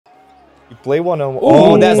You play one on.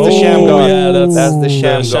 Oh, that's the sham god. Yeah, that's the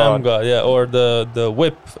sham god. Yeah, or the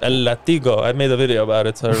whip, el latigo. I made a video about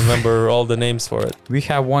it, so I remember all the names for it. We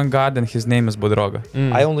have one god, and his name is Bodroga.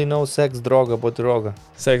 I only know sex, droga, bodroga.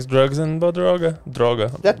 Sex, drugs, and bodroga. Droga.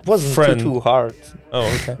 That wasn't too hard. Oh,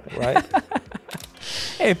 okay. Right?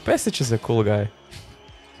 Hey, Pesic is a cool guy.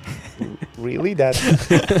 Really? That's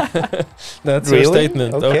your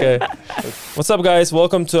statement. Okay. What's up, guys?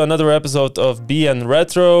 Welcome to another episode of BN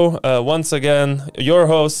Retro. Once again, your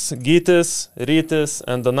hosts Gytis, Rytis,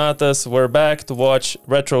 and Donatas. We're back to watch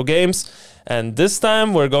retro games, and this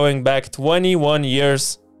time we're going back 21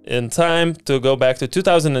 years in time to go back to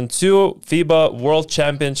 2002 FIBA World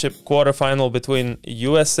Championship quarterfinal between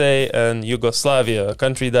USA and Yugoslavia, a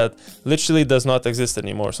country that literally does not exist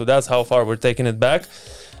anymore. So that's how far we're taking it back.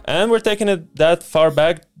 And we're taking it that far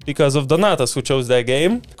back because of Donatas, who chose that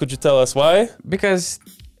game. Could you tell us why? Because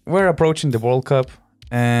we're approaching the World Cup,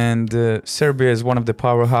 and Serbia is one of the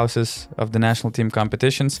powerhouses of the national team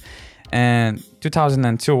competitions. And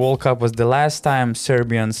 2002 World Cup was the last time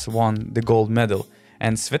Serbians won the gold medal.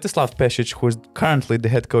 And Svetislav Pesic, who is currently the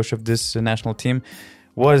head coach of this national team,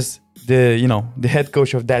 was the head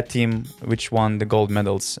coach of that team which won the gold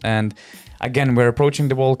medals. And again, we're approaching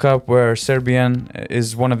the World Cup where Serbian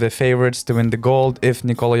is one of the favorites to win the gold if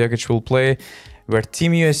Nikola Jokic will play, where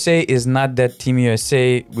Team USA is not that Team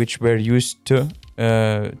USA which we're used to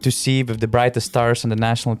see with the brightest stars on the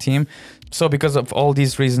national team. So because of all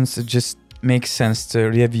these reasons, it just makes sense to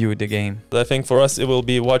review the game. I think for us it will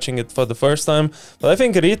be watching it for the first time, but I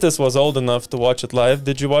think Rytis was old enough to watch it live.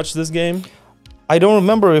 Did you watch this game? I don't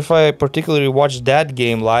remember if I particularly watched that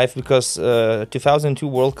game live because 2002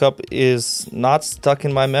 World Cup is not stuck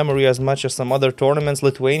in my memory as much as some other tournaments.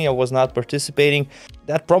 Lithuania was not participating.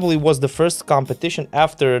 That probably was the first competition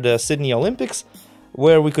after the Sydney Olympics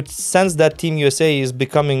where we could sense that Team USA is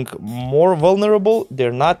becoming more vulnerable.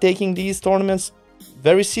 They're not taking these tournaments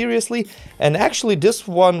very seriously. And actually this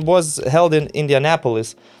one was held in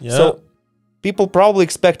Indianapolis. Yeah. So people probably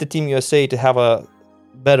expected Team USA to have a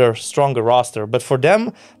better, stronger roster. But for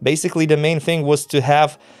them, basically the main thing was to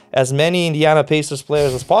have as many Indiana Pacers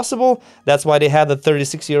players as possible. That's why they had the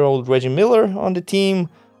 36-year-old Reggie Miller on the team.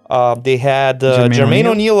 They had Jermaine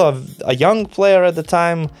O'Neal, a young player at the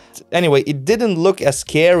time. Anyway, it didn't look as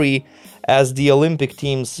scary as the Olympic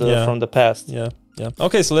teams from the past. Yeah.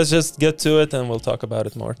 Okay, so let's just get to it and we'll talk about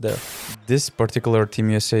it more there. This particular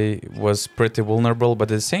Team USA was pretty vulnerable,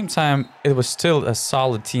 but at the same time, it was still a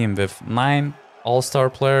solid team with 9 all-star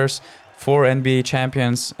players, 4 NBA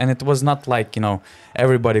champions, and it was not like,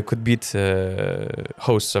 everybody could beat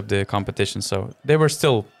hosts of the competition, so they were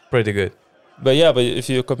still pretty good. But yeah, but if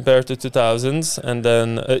you compare to 2000s and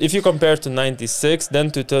then if you compare to 96,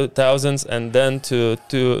 then to 2000s and then to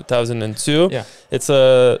 2002, it's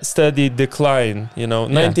a steady decline,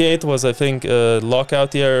 98 was, I think,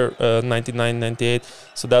 lockout year, 99, 98.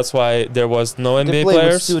 So that's why there was no NBA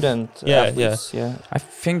players. With student athletes, yeah. I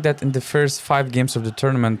think that in the first 5 games of the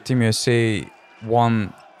tournament, Team USA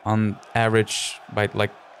won on average by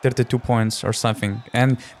like 32 points or something.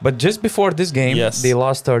 But just before this game, they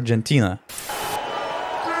lost to Argentina.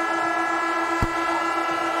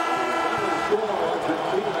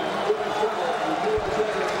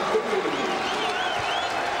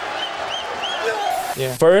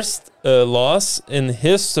 First loss in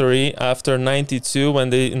history after 92 when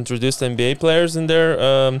they introduced NBA players in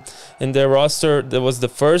their roster. That was the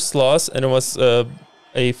first loss, and it was a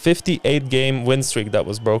 58-game win streak that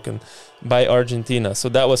was broken by Argentina. So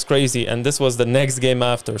that was crazy, and this was the next game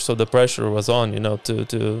after, so the pressure was on,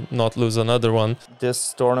 to not lose another one.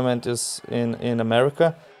 This tournament is in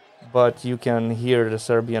America, but you can hear the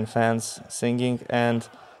Serbian fans singing, and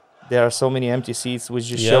there are so many empty seats, which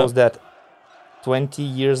just shows that 20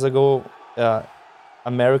 years ago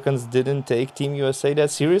Americans didn't take Team USA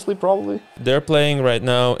that seriously, probably. They're playing right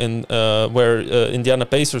now in where Indiana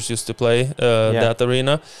Pacers used to play, that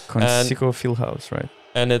arena. Conseco Fieldhouse, right?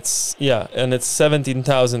 And it's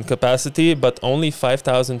 17,000 capacity, but only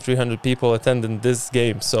 5,300 people attended this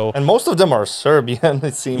game. So and most of them are Serbian,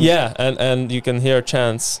 it seems. Yeah, and you can hear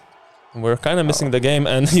chants. We're kind of missing the game,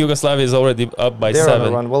 and Yugoslavia is already up by 7. On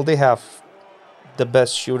the run. Well, they have the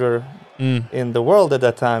best shooter in the world at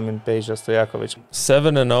that time in Peja Stojakovic.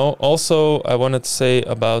 7-0. Also, I wanted to say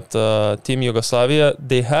about Team Yugoslavia,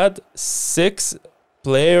 they had 6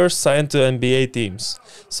 players signed to NBA teams.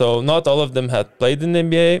 So not all of them had played in the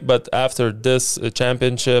NBA, but after this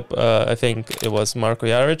championship, I think it was Marko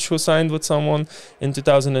Jaric who signed with someone in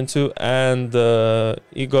 2002, and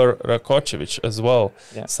Igor Rakočević as well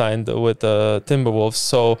signed with Timberwolves.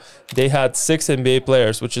 So they had 6 NBA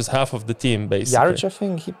players, which is half of the team, basically. Jaric, I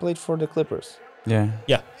think he played for the Clippers.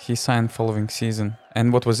 Yeah. He signed following season.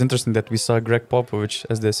 And what was interesting that we saw Greg Popovich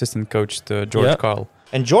as the assistant coach to George Karl.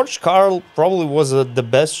 And George Karl probably was the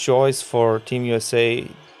best choice for Team USA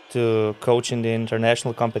to coach in the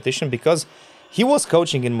international competition because he was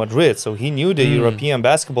coaching in Madrid, so he knew the European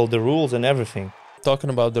basketball, the rules and everything. Talking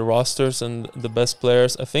about the rosters and the best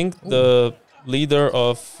players, I think the leader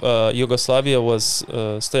of Yugoslavia was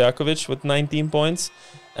Stojakovic with 19 points.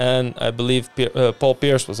 And I believe Paul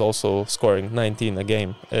Pierce was also scoring 19 a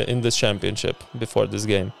game in this championship before this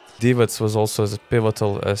game. Divac was also as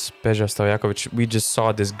pivotal as Peja Stojakovic. We just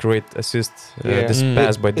saw this great assist, this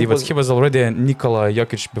pass by Divac. He was already a Nikola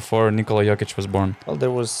Jokic before Nikola Jokic was born. Well,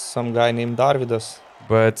 there was some guy named Darvidas.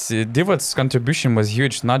 But Divac's contribution was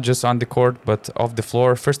huge, not just on the court, but off the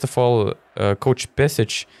floor. First of all, Coach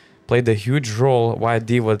Pesic played a huge role why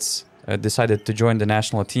Divac decided to join the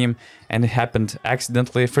national team, and it happened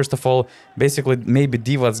accidentally. First of all, basically maybe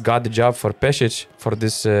Divac got the job for Pesic for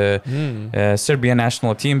this Serbian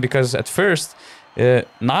national team, because at first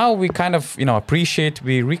now we kind of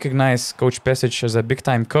we recognize Coach Pesic as a big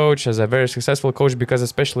time coach, as a very successful coach, because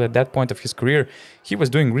especially at that point of his career he was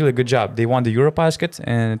doing really good job. They won the Eurobasket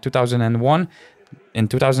in 2001. In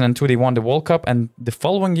 2002, they won the World Cup, and the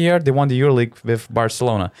following year, they won the EuroLeague with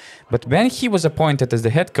Barcelona. But when he was appointed as the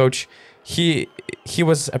head coach, he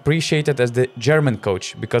was appreciated as the German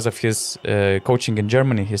coach because of his coaching in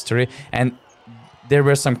Germany history. And there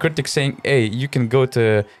were some critics saying, hey, you can go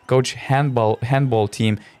to coach handball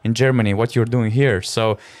team in Germany, what you're doing here.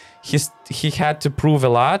 So he had to prove a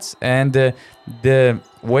lot, and the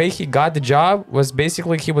way he got the job was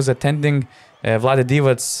basically he was attending Vlade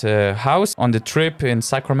Divac's house on the trip in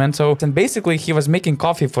Sacramento, and basically he was making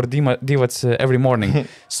coffee for Divac every morning.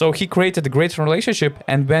 So he created a great relationship,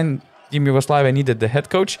 and when Team Yugoslavia needed the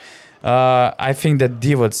head coach, I think that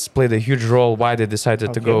Divac played a huge role why they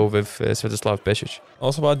decided to go with Svetoslav Pesic.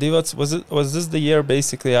 Also about Divac, was this the year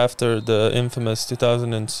basically after the infamous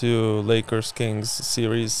 2002 Lakers-Kings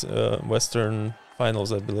series, Western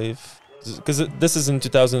Finals, I believe? Because this is in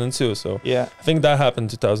 2002, so I think that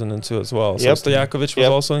happened in 2002 as well. So Stojakovic was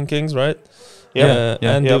also in Kings, right?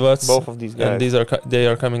 And Divac, both of these guys. And they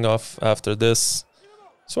are coming off after this.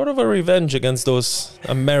 Sort of a revenge against those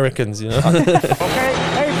Americans, Okay,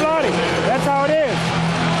 hey Vlade, that's how it is.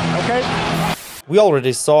 Okay. We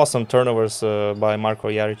already saw some turnovers by Marko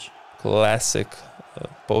Jaric. Classic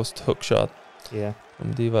post hook shot.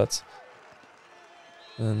 From Divac.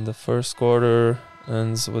 And the first quarter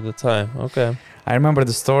ends with the time. Okay. I remember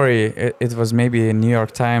the story. It was maybe in New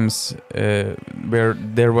York Times where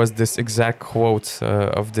there was this exact quote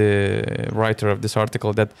of the writer of this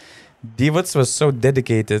article that Divac was so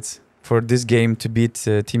dedicated for this game to beat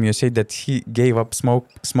Team USA that he gave up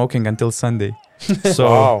smoking until Sunday.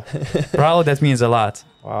 So probably that means a lot.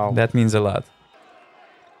 Wow. That means a lot.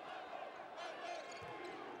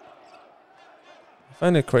 I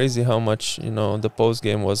find it crazy how much, the post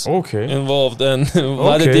game was involved, and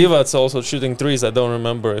Vlade Divac also shooting threes. I don't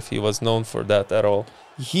remember if he was known for that at all.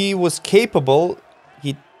 He was capable.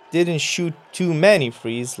 He didn't shoot too many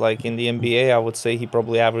threes. Like in the NBA, I would say he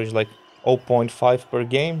probably averaged like 0.5 per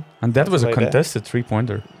game. And that was a contested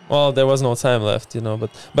three-pointer. Well, there was no time left,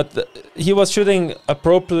 but he was shooting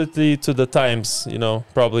appropriately to the times,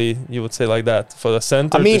 probably you would say like that for the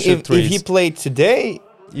center. I mean, to shoot threes. If he played today,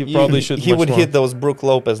 he would hit those Brook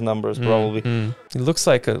Lopez numbers probably. He looks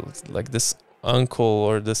like this uncle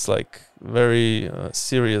or this like very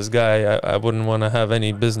serious guy. I wouldn't want to have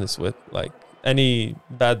any business with, like any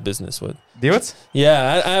bad business with. Divac?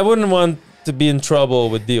 Yeah, I wouldn't want to be in trouble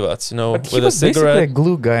with Divac, but with a cigarette. He was basically a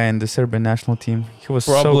glue guy in the Serbian national team. He was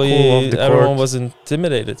probably so cool off the court. Everyone was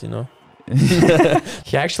intimidated,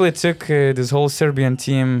 He actually took this whole Serbian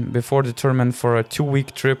team before the tournament for a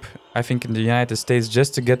 2-week trip, I think, in the United States,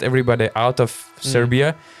 just to get everybody out of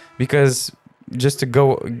Serbia, because just to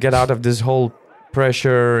get out of this whole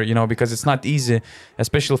pressure, because it's not easy,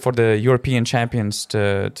 especially for the European champions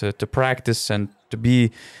to practice and to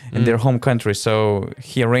be in their home country. So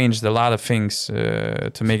he arranged a lot of things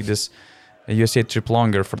to make this USA trip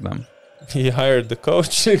longer for them. He hired the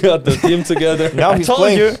coach, he got the team together. Now he's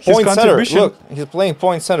playing point center. Look, he's playing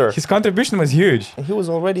point center. His contribution was huge. And he was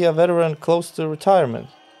already a veteran close to retirement.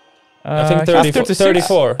 I think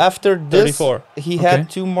 34. After this, 34. he had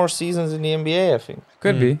 2 more seasons in the NBA, I think.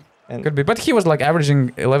 Could be. And could be, but he was like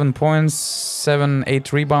averaging 11 points, 7,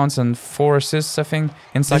 8 rebounds, and 4 assists, I think,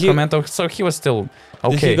 in Sacramento. So he was still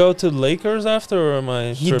okay. Did he go to Lakers after, or am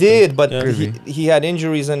I he tripping? did, but Yeah. he had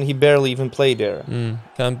injuries and he barely even played there.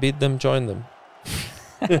 Can't beat them, join them.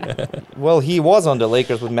 Well, he was on the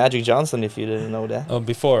Lakers with Magic Johnson, if you didn't know that. Oh,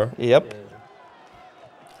 before. Yep.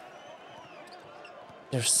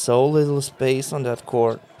 There's so little space on that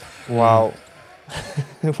court. Wow.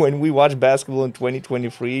 When we watch basketball in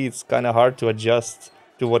 2023, it's kind of hard to adjust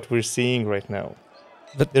to what we're seeing right now.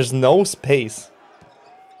 But there's no space.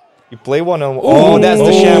 You play one on... Oh, that's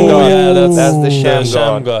the Sham God. Yeah, that's the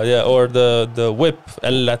Sham God. Yeah, or the whip,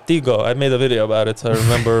 El Latigo. I made a video about it, so I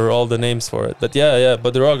remember all the names for it. But yeah,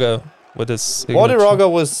 Bodiroga with his signature.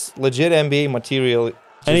 Bodiroga was legit NBA material.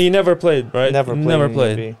 And he never played, right? Never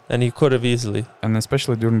played. And he could have easily. And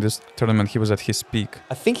especially during this tournament, he was at his peak.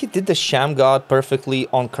 I think he did the Sham God perfectly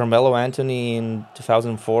on Carmelo Anthony in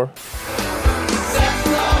 2004.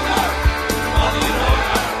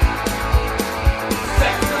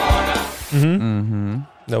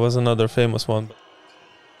 That was another famous one.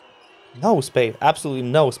 No space. Absolutely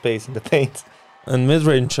no space in the paint. And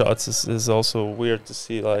mid-range shots is also weird to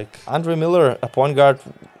see. Like Andre Miller, a point guard.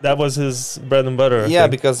 That was his bread and butter. Yeah,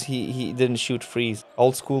 because he didn't shoot threes.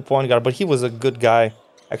 Old school point guard, but he was a good guy.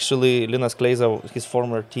 Actually, Linas Kleiza, his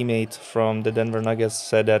former teammate from the Denver Nuggets,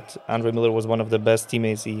 said that Andre Miller was one of the best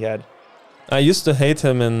teammates he had. I used to hate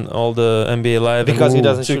him in all the NBA Live because he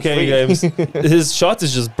doesn't 2K shoot free. games. His shot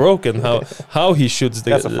is just broken. How he shoots the...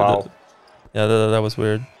 That's a foul. Yeah, that was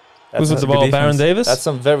weird. That's Who's with the ball? Baron Davis? That's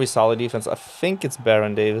some very solid defense. I think it's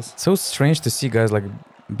Baron Davis. So strange to see guys like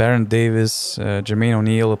Baron Davis, Jermaine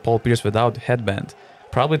O'Neal, Paul Pierce without headband.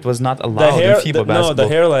 Probably it was not allowed in FIBA basketball. No, the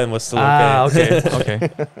hairline was still okay. Okay.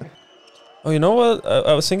 Oh, you know what?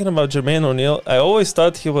 I was thinking about Jermaine O'Neal. I always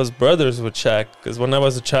thought he was brothers with Shaq, because when I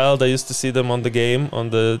was a child, I used to see them on the game,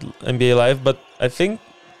 on the NBA Live, but I think...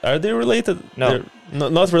 Are they related? No.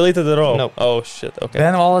 Not related at all? No. Oh, shit, okay.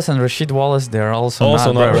 Ben Wallace and Rashid Wallace, they're also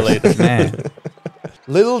not brothers. related. Man.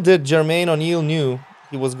 Little did Jermaine O'Neal knew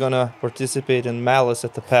he was gonna participate in Malice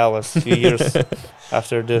at the Palace a few years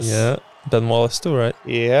after this. Yeah, Ben Wallace too, right?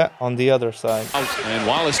 Yeah, on the other side. And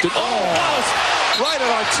Wallace did... Oh, Wallace! Right at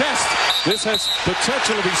our chest! This has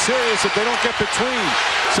potential to be serious if they don't get between.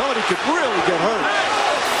 Somebody could really get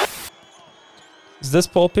hurt. Is this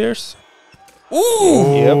Paul Pierce?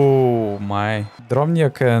 Oh my.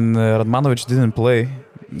 Drobniak and Radmanovic didn't play.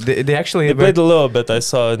 They actually played a little bit, I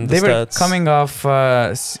saw in the stats. They were coming off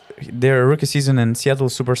their rookie season in Seattle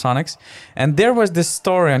Supersonics. And there was this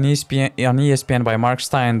story on ESPN by Mark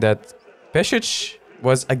Stein that Pesic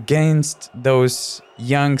was against those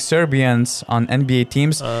young Serbians on NBA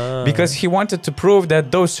teams because he wanted to prove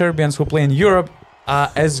that those Serbians who play in Europe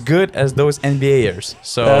are as good as those NBAers.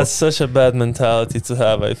 So that's such a bad mentality to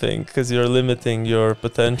have, I think, because you're limiting your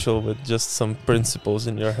potential with just some principles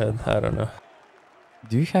in your head. I don't know.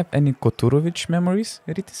 Do you have any Koturovic memories,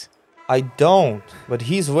 Ritis? I don't, but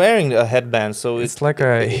he's wearing a headband, so it's like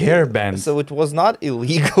a hairband. So it was not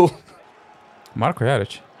illegal. Marko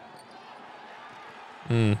Jaric.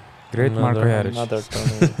 Great Marko Jaric. Another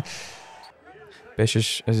tournament.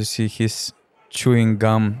 Pesic, as you see, he's chewing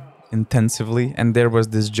gum intensively, and there was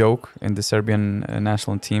this joke in the Serbian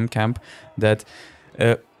national team camp that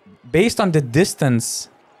based on the distance,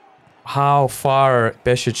 how far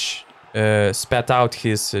Pesic spat out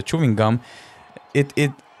his chewing gum,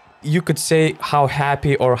 you could say how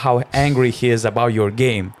happy or how angry he is about your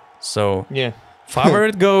game. So yeah, farther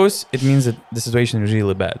it goes, it means that the situation is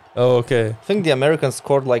really bad. Oh, okay. I think the Americans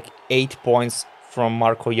scored like 8 points from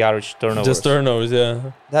Marko Jaric turnovers. Just turnovers,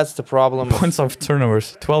 yeah. That's the problem. Points of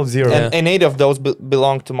turnovers, 12-0. And 8 of those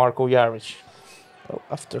belong to Marko Jaric. So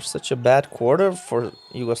after such a bad quarter for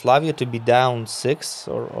Yugoslavia to be down 6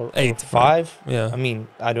 or 8, 5, yeah. I mean,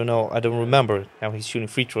 I don't know. I don't remember now he's shooting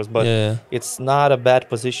free throws, but it's not a bad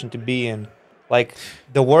position to be in. Like,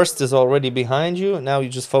 the worst is already behind you. Now you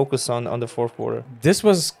just focus on the fourth quarter. This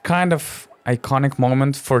was kind of iconic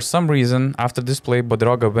moment. For some reason, after this play,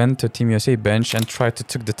 Bodiroga went to Team USA bench and tried to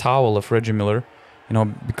take the towel of Reggie Miller,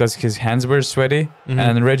 because his hands were sweaty.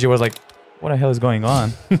 And Reggie was like, what the hell is going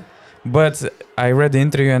on? But I read the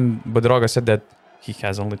interview and Bodiroga said that he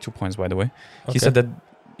has only 2 points, by the way. Okay. He said that,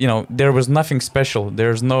 there was nothing special.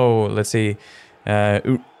 There's no, let's say,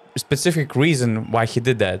 specific reason why he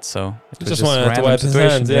did that. So it just wanted to wipe his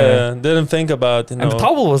hands. Yeah. Didn't think about, And the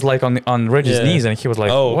towel was like on Reggie's knees, and he was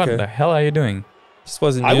like, what the hell are you doing? Just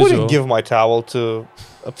wasn't I usual. wouldn't give my towel to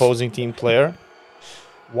opposing team player.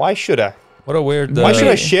 Why should I? What a weird... Why should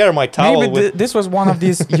I share my towel with... this was one of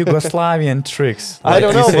these Yugoslavian tricks. I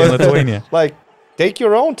don't know, but Lithuania. Like, Take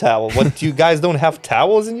your own towel. What, you guys don't have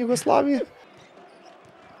towels in Yugoslavia?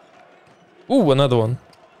 Ooh, another one.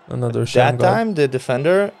 Another sham That guard. time, the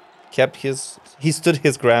defender he stood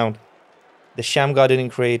his ground. The sham guy didn't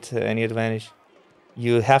create any advantage.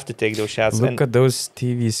 You have to take those shots. Look at those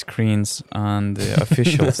TV screens on the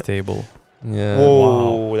officials table. Yeah.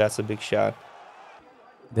 Whoa, Wow. that's a big shot.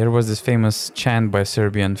 There was this famous chant by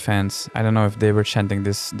Serbian fans. I don't know if they were chanting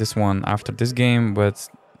this one after this game, but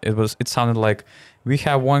it sounded like, we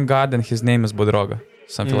have one God and his name is Bodroga.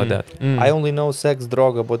 Something like that. I only know sex,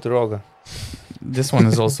 droga, but droga. This one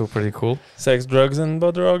is also pretty cool. Sex, drugs, and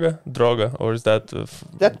Bodroga? Droga, or is that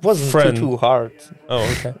That wasn't friend? too hard, Oh,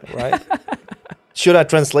 okay. right? Should I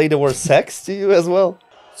translate the word sex to you as well?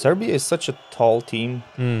 Serbia is such a tall team.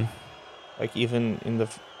 Like even in the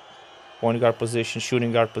point guard position,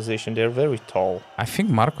 shooting guard position, they're very tall. I think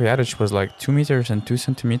Marko Jaric was like 2 meters and 2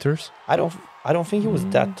 centimeters. I don't think he was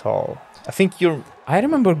that tall. I think I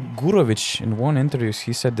remember Gurovic in one interview.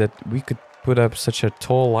 He said that we could put up such a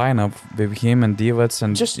tall lineup with him and Divac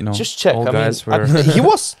and just check. all I guys mean, were. he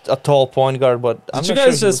was a tall point guard, but I'm Did you not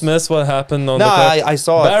guys sure just miss what happened on the No, court? I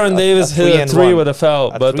saw Baron Davis hit a 3 with a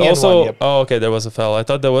foul, A but 3-and-1, also... yep. Oh, okay, there was a foul. I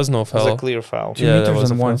thought there was no It was foul. a clear foul. 2 Yeah, there meters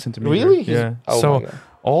was and a 1 foul. centimeter. Really? Yeah. Oh So my God.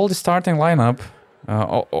 all the starting lineup,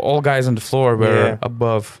 all guys on the floor were Yeah.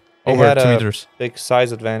 above They over had 2 a meters. big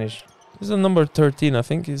size advantage. He's a number 13. I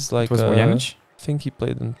think he's like... It was Vojanic. I think he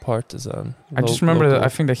played in Partizan. I just remember that I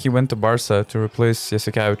think that he went to Barca to replace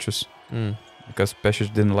Jasikevicius because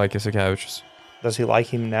Pesic didn't like Jasikevicius. Does he like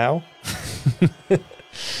him now?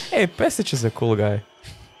 Hey, Pesic is a cool guy.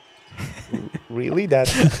 Really?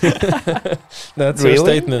 That's That's your Really?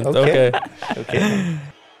 statement. Okay. Okay. okay.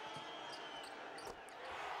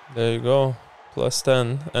 There you go. Plus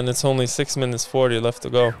 10. And it's only 6 minutes 40 left to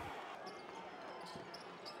go.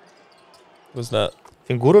 Who's that?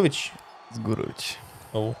 Fingurovic. It's Gurovic.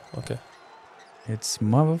 Oh, okay. It's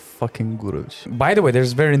motherfucking Gurovic. By the way,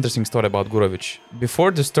 there's a very interesting story about Gurovic.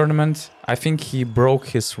 Before this tournament, I think he broke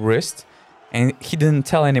his wrist and he didn't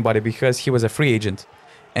tell anybody because he was a free agent.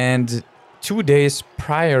 And 2 days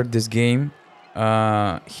prior this game,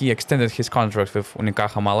 he extended his contract with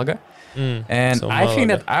Unicaja Malaga. And So I think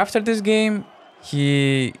Malaga. that after this game,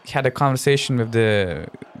 he had a conversation with the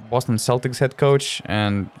Boston Celtics head coach,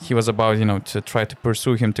 and he was about, to try to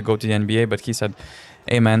pursue him to go to the NBA, but he said,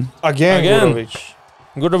 hey man, Again. Gurovic.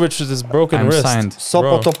 Gurovic with his broken I'm wrist. signed.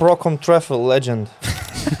 Sopoto Prokom Treffel legend.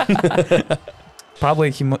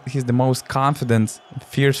 Probably he's the most confident,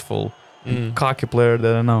 fearful, cocky player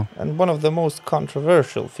that I know. And one of the most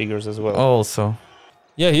controversial figures as well. Also,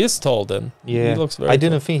 Yeah, he is tall then. yeah. He looks very I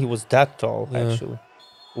didn't think he was that tall, Yeah. actually.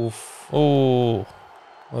 Oof. Oh,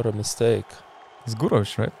 what a mistake. it's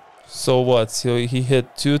Gurovic, right? So what? So he hit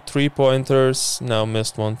 2 3-pointers, now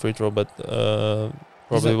missed 1 free throw, but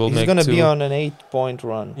probably will he's make gonna 2. be on an 8-point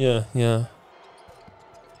run. Yeah, yeah.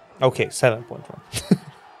 Okay, 7-point run.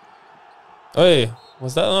 Hey,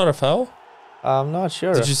 was that not a foul? I'm not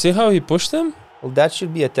sure. Did you see how he pushed him? Well, that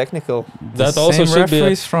should be a technical. That The also same should be a-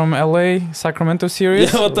 referees from LA, Sacramento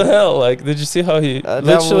series. Yeah, what the hell? Like, did you see how he That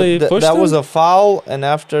literally pushed that him? was a foul, and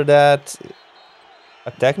after that,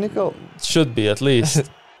 a technical. Should be, at least.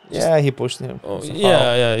 Yeah, he pushed him. Oh, It's a yeah,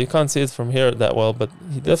 foul. yeah. You can't see it from here that well, but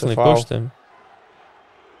he definitely foul. pushed him.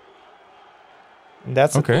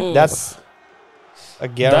 That's Okay. That's a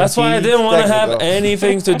guarantee. That's why I didn't want to have technical.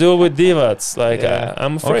 anything to do with Divac. Like, Yeah.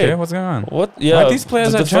 I'm afraid. Okay, what's going on? What? Yeah. these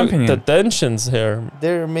players are jumping The in? tensions here.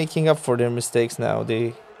 They're making up for their mistakes now.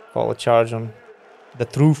 They call a charge on the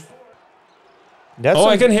truth. That's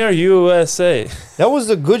I can hear USA. that was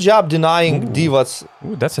a good job denying Divac.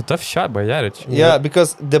 Ooh, that's a tough shot by Jaric. Yeah,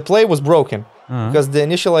 because the play was broken. Uh-huh. Because the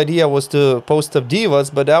initial idea was to post up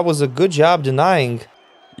Divac, but that was a good job denying.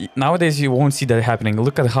 Nowadays, you won't see that happening.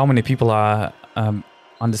 Look at how many people are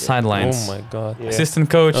on the sidelines. Oh my god. Yeah. Assistant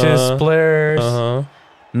coaches, Uh-huh. players. Uh-huh.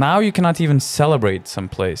 Now you cannot even celebrate some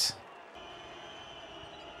plays.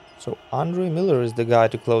 So Andre Miller is the guy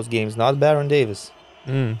to close games, not Baron Davis.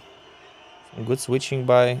 Mm. Good switching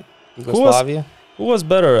by Yugoslavia. Who was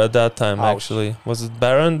better at that time, Ouch. actually? Was it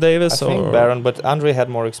Baron Davis I or think Baron, but Andre had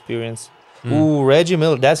more experience. Mm. Ooh, Reggie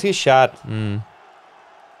Miller, that's his shot. Mm.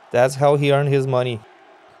 That's how he earned his money.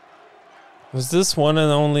 Was this one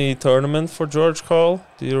and only tournament for George Karl?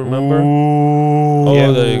 Do you remember? Ooh. Oh,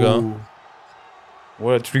 Yeah. there you go.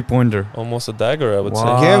 What a three-pointer. Almost a dagger, I would Wow.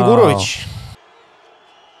 say. Again, Gurovic.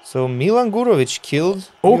 So Milan Gurovic killed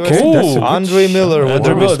Okay, USA. that's a good Andre Miller shot. with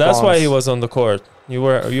Andre the Miller, that's why he response. was on the court. You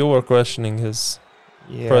were questioning his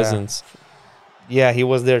Yeah. presence. Yeah, he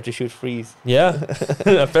was there to shoot frees. Yeah,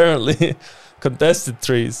 apparently. Contested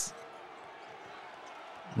threes.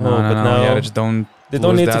 Jaric don't. They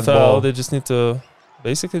don't need to foul. Ball. They just need to.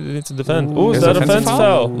 Basically, they need to defend. Ooh, is that offensive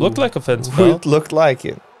foul? Looked like offensive foul. It looked like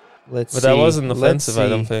it. Let's but see. That wasn't offensive, I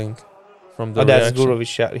don't think. From the that's Gurovic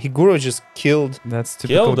shot. Gurovic just killed. That's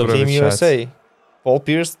typical Team USA. Paul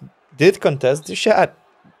Pierce did contest the shot.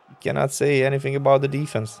 You cannot say anything about the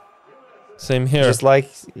defense. Same here. Just like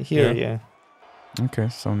here, yeah. Okay,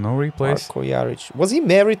 so no replays. Marko Jaric. Was he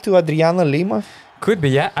married to Adriana Lima? Could be,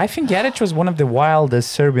 yeah. I think Jaric was one of the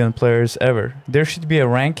wildest Serbian players ever. There should be a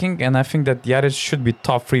ranking, and I think that Jaric should be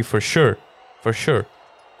top 3 for sure. For sure.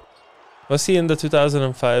 Was he in the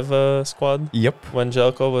 2005 squad? Yep. When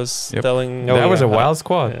Jelko was telling... No, that was a wild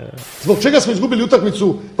squad. Yeah. Zbog čega smo izgubili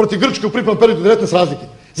utakmicu protiv Grčke u pripremnom periodu 19 razlike?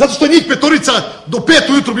 Zato što njih petorica do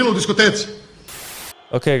 5 ujutru bilo u diskoteci.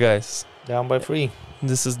 Okay, guys. Down by 3.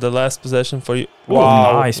 This is the last possession for you.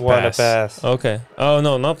 Wow, nice what a pass. Okay. Oh,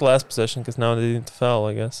 no, not last possession, because now they need to foul,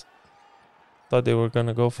 I guess. Thought they were going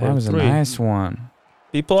to go for 3. That was a nice one.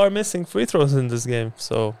 People are missing free throws in this game,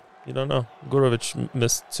 so you don't know. Gurovic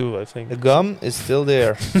missed 2, I think. The gum is still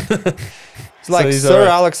there. It's like Sir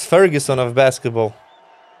Alex Ferguson of basketball.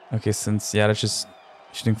 Okay, since Jaric is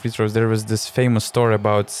shooting free throws, there was this famous story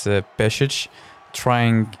about Pešić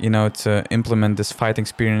trying, to implement this fighting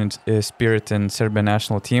spirit in Serbian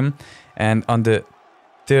national team, and on the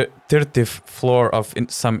 30th floor of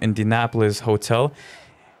some Indianapolis hotel,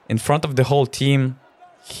 in front of the whole team,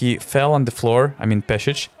 he fell on the floor. I mean,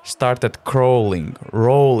 Pešić started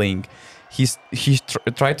rolling. He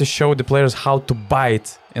tried to show the players how to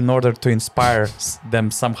bite in order to inspire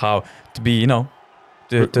them somehow to be, to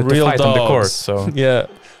fight dogs on the court. So yeah.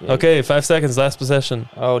 Okay, 5 seconds, last possession.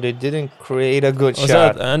 Oh, they didn't create a good shot.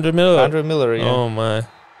 That Andrew Miller? Andrew Miller, yeah. Oh, my.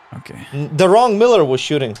 Okay. The wrong Miller was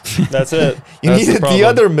shooting. That's it. You needed the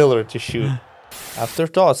other Miller to shoot. After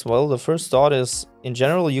thoughts, well, the first thought is, in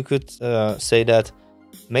general, you could say that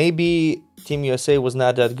maybe Team USA was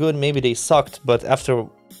not that good. Maybe they sucked. But after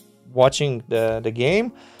watching the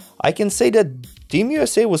game, I can say that Team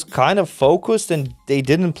USA was kind of focused and they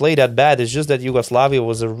didn't play that bad. It's just that Yugoslavia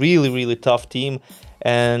was a really, really tough team.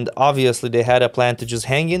 And obviously they had a plan to just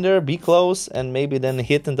hang in there, be close, and maybe then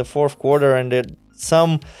hit in the fourth quarter. And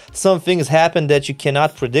some things happened that you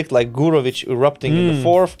cannot predict, like Gurovic erupting in the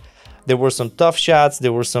fourth. There were some tough shots,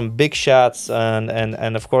 there were some big shots,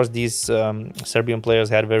 and of course these Serbian players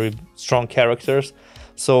had very strong characters.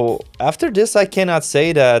 So after this, I cannot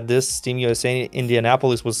say that this Team USA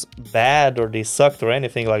Indianapolis was bad or they sucked or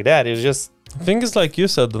anything like that. It was just... I think it's like you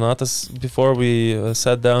said, Donatas, before we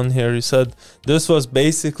sat down here, you said this was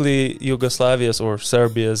basically Yugoslavia's or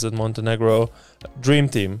Serbia's and Montenegro dream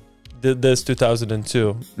team. This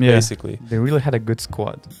 2002, basically. They really had a good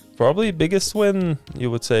squad. Probably biggest win,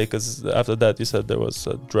 you would say, because after that you said there was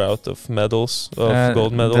a drought of medals, of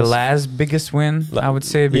gold medals. The last biggest win, I would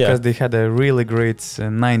say, because they had a really great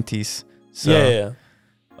 90s. So. Yeah.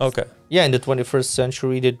 Okay. Yeah, in the 21st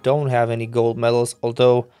century, they don't have any gold medals,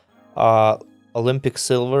 although Olympic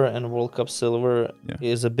silver and World Cup silver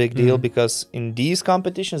is a big deal because in these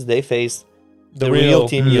competitions, they face the real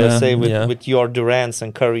Team USA with your Durants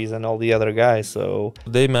and Currys and all the other guys. So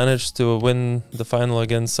they managed to win the final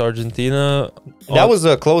against Argentina. That was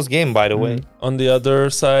a close game, by the way. On the other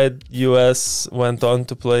side, US went on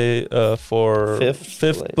to play for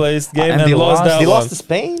fifth place game and lost that one. They lost to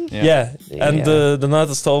Spain? Yeah. And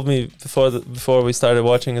Donatas told me before we started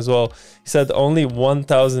watching as well, he said only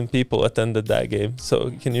 1,000 people attended that game.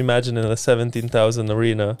 So can you imagine in a 17,000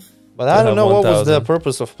 arena? But I don't know what was the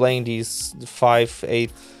purpose of playing these 5,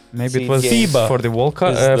 8. Maybe it was FIBA for the World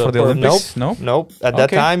Cup, for the Olympics. Nope. At that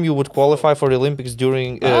time, you would qualify for the Olympics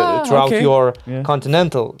during throughout your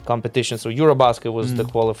continental competition. So Eurobasket was the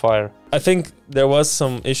qualifier. I think there was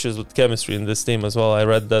some issues with chemistry in this team as well. I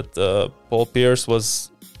read that Paul Pierce was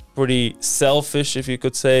pretty selfish, if you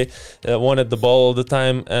could say, wanted the ball all the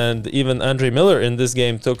time, and even Andre Miller in this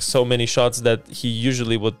game took so many shots that he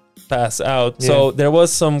usually would pass out. So there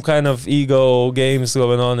was some kind of ego games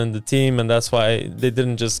going on in the team, and that's why they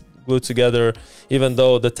didn't just glue together, even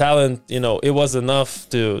though the talent, it was enough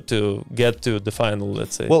to get to the final,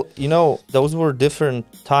 let's say. Well, those were different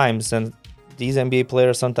times, and these NBA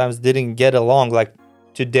players sometimes didn't get along. Like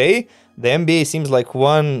today, the NBA seems like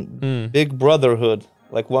one big brotherhood,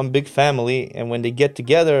 like one big family, and when they get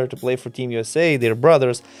together to play for Team USA, they're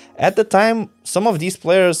brothers. At the time, some of these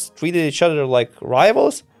players treated each other like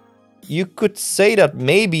rivals. You could say that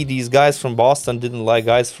maybe these guys from Boston didn't like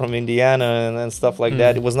guys from Indiana and stuff like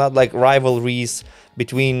that. It was not like rivalries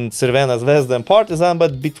between Crvena Zvezda and Partizan,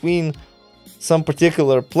 but between some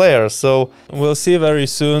particular players. So we'll see very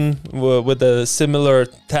soon with a similar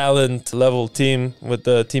talent level team with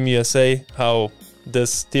the Team USA how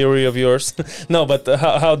this theory of yours. No, but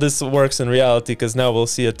how this works in reality, because now we'll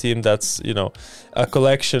see a team that's, you know, a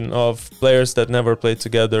collection of players that never played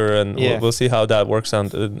together, and we'll see how that works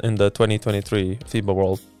out in the 2023 FIBA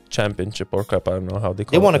World Championship or Cup. I don't know how they call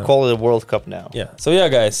it. They want to call it a World Cup now. Yeah. So yeah,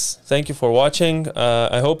 guys, thank you for watching.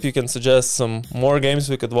 I hope you can suggest some more games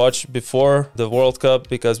we could watch before the World Cup,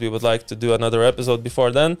 because we would like to do another episode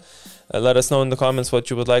before then. Let us know in the comments what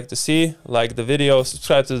you would like to see. Like the video,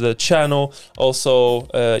 subscribe to the channel. Also,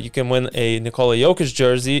 you can win a Nikola Jokic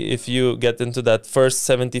jersey if you get into that first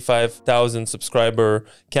 75,000 subscriber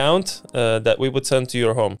count that we would send to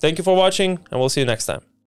your home. Thank you for watching, and we'll see you next time.